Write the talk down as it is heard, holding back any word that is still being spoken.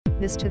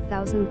This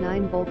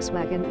 2009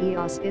 Volkswagen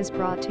Eos is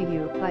brought to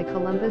you by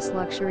Columbus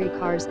Luxury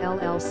Cars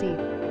LLC.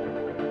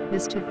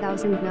 This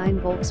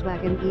 2009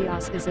 Volkswagen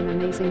Eos is an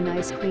amazing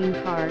nice clean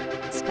car,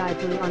 sky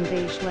blue on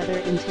beige leather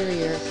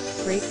interior,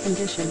 great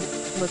condition,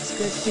 looks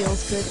good,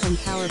 feels good and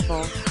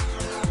powerful.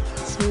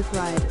 Smooth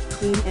ride,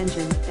 clean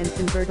engine and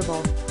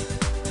convertible.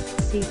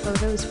 See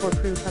photos for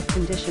proof of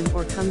condition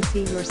or come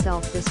see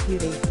yourself this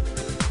beauty.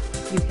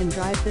 You can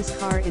drive this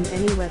car in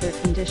any weather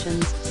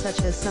conditions,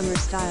 such as summer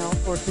style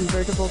or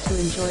convertible to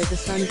enjoy the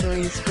sun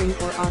during spring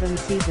or autumn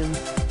season.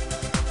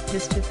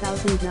 This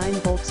 2009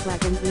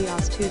 Volkswagen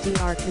Eos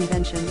 2DR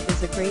Convention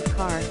is a great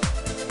car.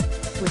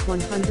 With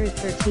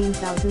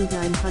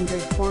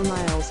 113,904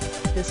 miles,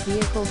 this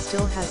vehicle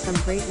still has some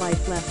great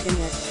life left in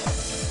it.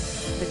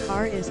 The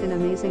car is in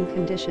amazing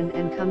condition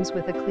and comes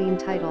with a clean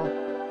title.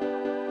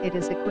 It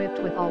is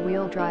equipped with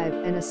all-wheel drive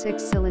and a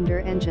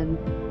 6-cylinder engine.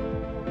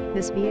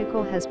 This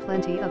vehicle has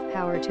plenty of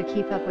power to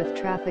keep up with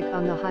traffic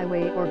on the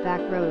highway or back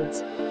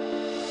roads.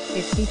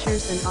 It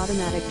features an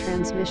automatic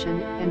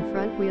transmission and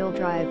front-wheel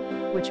drive,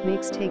 which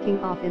makes taking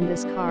off in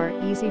this car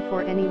easy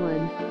for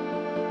anyone.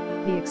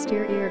 The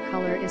exterior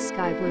color is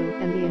sky blue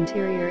and the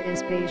interior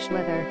is beige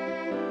leather.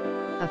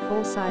 A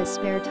full-size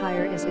spare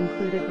tire is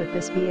included with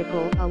this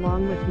vehicle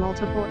along with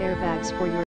multiple airbags for your